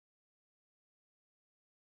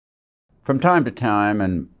From time to time,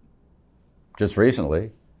 and just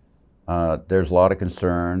recently, there's a lot of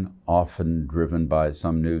concern, often driven by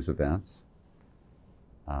some news events.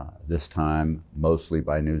 This time, mostly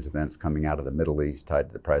by news events coming out of the Middle East tied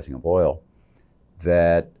to the pricing of oil,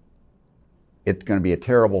 that it's going to be a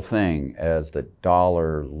terrible thing as the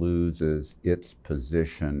dollar loses its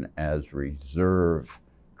position as reserve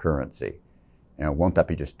currency. You know, won't that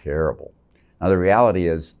be just terrible? Now, the reality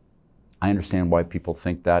is, I understand why people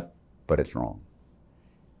think that, but it's wrong.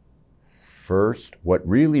 First, what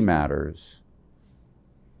really matters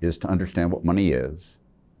is to understand what money is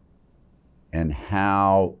and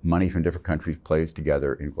how money from different countries plays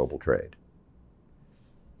together in global trade.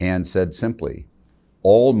 And said simply,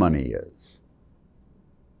 all money is,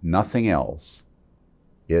 nothing else.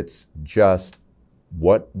 It's just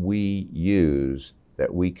what we use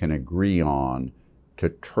that we can agree on to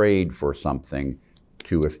trade for something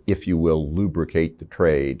to, if you will, lubricate the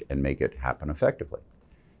trade and make it happen effectively.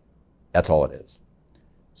 That's all it is.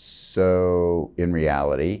 So in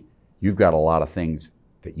reality, you've got a lot of things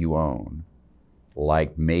that you own,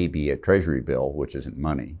 like maybe a treasury bill, which isn't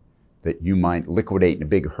money, that you might liquidate in a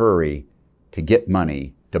big hurry to get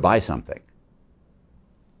money to buy something.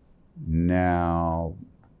 Now,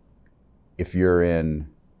 if you're in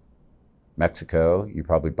Mexico, you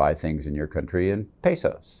probably buy things in your country in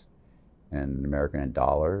pesos, and in America in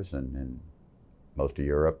dollars, and in most of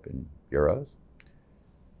Europe in euros.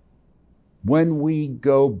 When we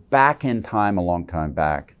go back in time, a long time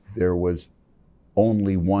back, there was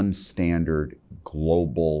only one standard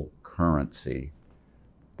global currency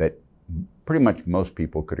that pretty much most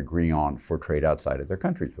people could agree on for trade outside of their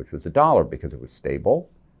countries, which was the dollar, because it was stable,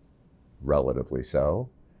 relatively so,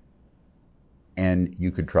 and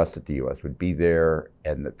you could trust that the US would be there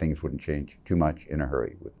and that things wouldn't change too much in a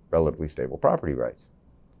hurry with relatively stable property rights.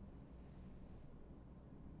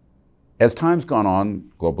 As time's gone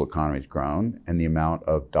on, global economy's grown, and the amount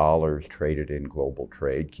of dollars traded in global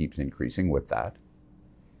trade keeps increasing with that.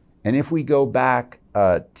 And if we go back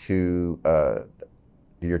to the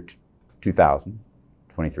year 2000,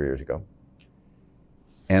 23 years ago,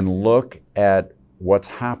 and look at what's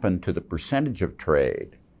happened to the percentage of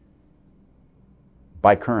trade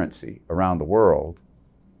by currency around the world,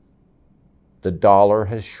 the dollar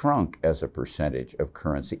has shrunk as a percentage of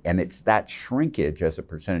currency. And it's that shrinkage as a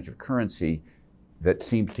percentage of currency that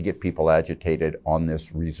seems to get people agitated on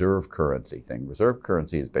this reserve currency thing. Reserve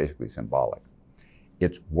currency is basically symbolic.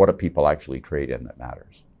 It's what do people actually trade in that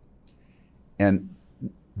matters. And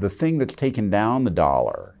the thing that's taken down the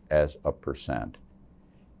dollar as a percent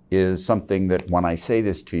is something that when I say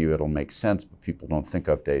this to you, it'll make sense, but people don't think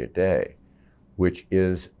of day to day, which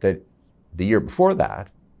is that the year before that,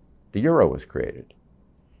 the euro was created.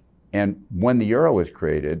 And when the euro was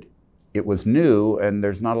created, it was new, and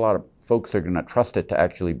there's not a lot of folks that are going to trust it to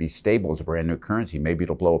actually be stable as a brand new currency. Maybe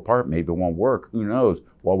it'll blow apart, maybe it won't work, who knows,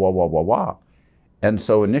 wah, wah, wah, wah, wah. And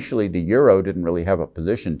so initially the euro didn't really have a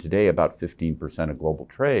position. Today about 15% of global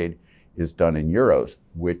trade is done in euros,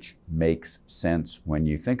 which makes sense when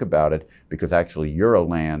you think about it, because actually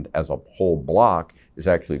Euroland as a whole block is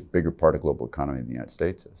actually a bigger part of global economy than the United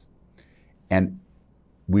States is. And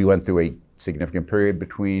we went through a significant period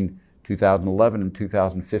between 2011 and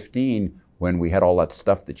 2015 when we had all that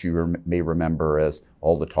stuff that you may remember as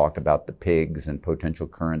all the talk about the pigs and potential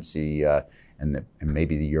currency and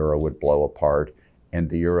maybe the euro would blow apart. And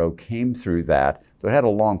the euro came through that. So it had a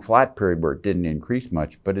long flat period where it didn't increase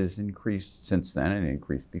much, but it has increased since then and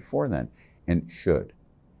increased before then, and should.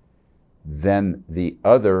 Then the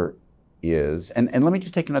other is, and let me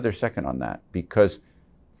just take another second on that, because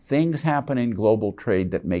things happen in global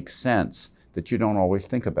trade that make sense that you don't always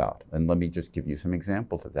think about. And let me just give you some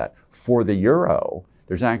examples of that. For the euro,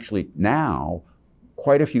 there's actually now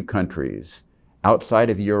quite a few countries outside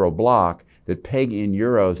of the euro bloc that peg in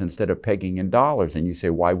euros instead of pegging in dollars. And you say,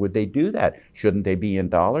 why would they do that? Shouldn't they be in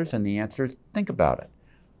dollars? And the answer is, think about it.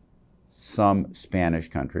 Some Spanish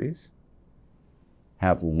countries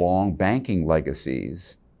have long banking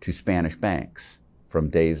legacies to Spanish banks from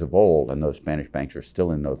days of old, and those Spanish banks are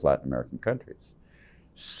still in those Latin American countries.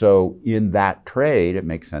 So in that trade, it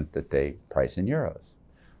makes sense that they price in euros.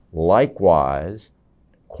 Likewise,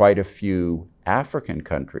 quite a few African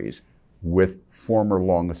countries with former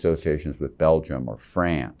long associations with Belgium or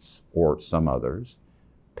France or some others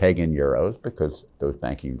peg in euros because those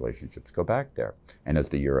banking relationships go back there. And as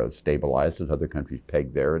the euro stabilizes, other countries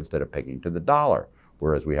peg there instead of pegging to the dollar,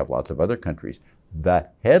 whereas we have lots of other countries. The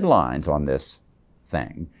headlines on this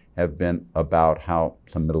thing have been about how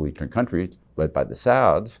some Middle Eastern countries, led by the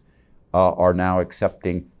Sauds, are now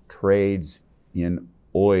accepting trades in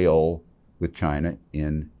oil with China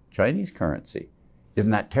in Chinese currency.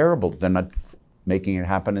 Isn't that terrible? They're not making it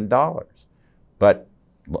happen in dollars. But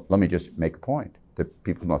let me just make a point that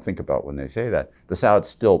people don't think about when they say that. The Saudis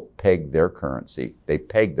still peg their currency. They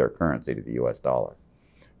peg their currency to the US dollar.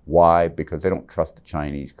 Why? Because they don't trust the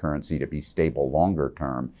Chinese currency to be stable longer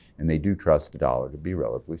term, and they do trust the dollar to be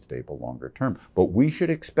relatively stable longer term. But we should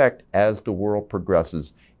expect, as the world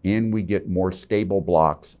progresses and we get more stable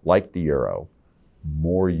blocks like the euro,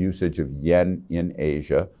 more usage of yen in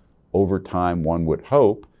Asia, over time one would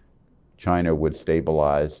hope China would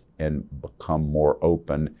stabilize and become more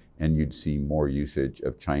open, and you'd see more usage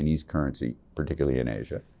of Chinese currency, particularly in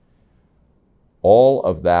Asia. All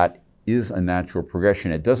of that is a natural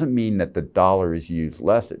progression. It doesn't mean that the dollar is used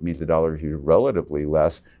less. It means the dollar is used relatively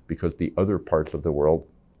less because the other parts of the world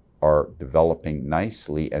are developing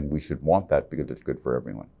nicely, and we should want that because it's good for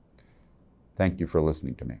everyone. Thank you for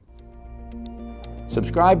listening to me.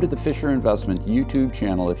 Subscribe to the Fisher Investment YouTube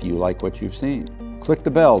channel if you like what you've seen. Click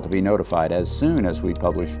the bell to be notified as soon as we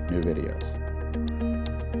publish new videos.